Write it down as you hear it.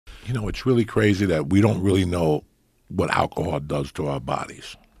You know, it's really crazy that we don't really know what alcohol does to our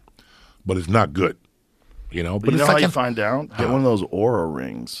bodies, but it's not good. You know, but it's you know like how you find out? Get one of those Aura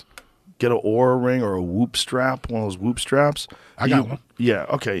rings. Get an Aura ring or a Whoop strap, one of those Whoop straps. I got one. Yeah,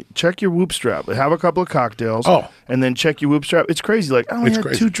 okay. Check your Whoop strap. Have a couple of cocktails. And then check your Whoop strap. It's crazy. Like, I only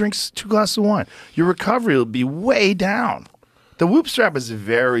had 2 drinks, 2 glasses of wine. Your recovery will be way down. The Whoop strap is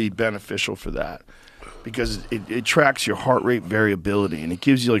very beneficial for that because it tracks your heart rate variability and it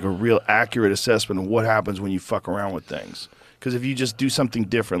gives you like a real accurate assessment of what happens when you fuck around with things. Because if you just do something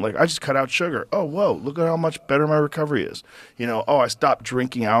different, like I just cut out sugar. Oh, whoa, look at how much better my recovery is. You know, oh, I stopped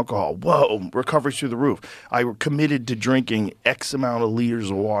drinking alcohol. Whoa, recovery's through the roof. I committed to drinking X amount of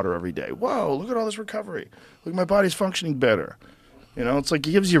liters of water every day. Whoa, look at all this recovery. Look, my body's functioning better. You know, it's like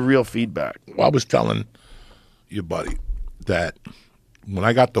it gives you real feedback. Well, I was telling your buddy that when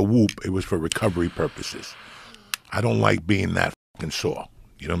I got the Whoop, it was for recovery purposes. I don't like being that fucking sore.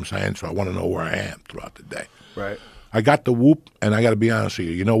 You know what I'm saying? So I want to know where I am throughout the day. Right. I got the Whoop, and I got to be honest with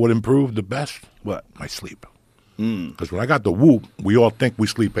you. You know what improved the best? What? My sleep. Because when I got the Whoop, we all think we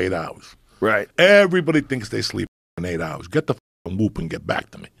sleep 8 hours. Right. Everybody thinks they sleep 8 hours. Get the Whoop and get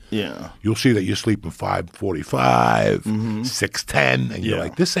back to me. Yeah. You'll see that you're sleeping 5:45, 6:10, and you're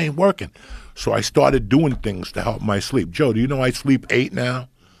like, this ain't working. So I started doing things to help my sleep. Joe, do you know I sleep 8 now?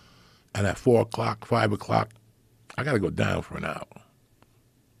 And at 4 o'clock, 5 o'clock, I got to go down for an hour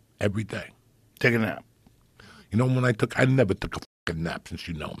every day. Take a nap. You know, I never took a fucking nap since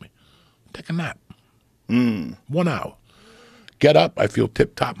you know me. Take a nap. 1 hour. Get up, I feel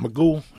tip-top magoo,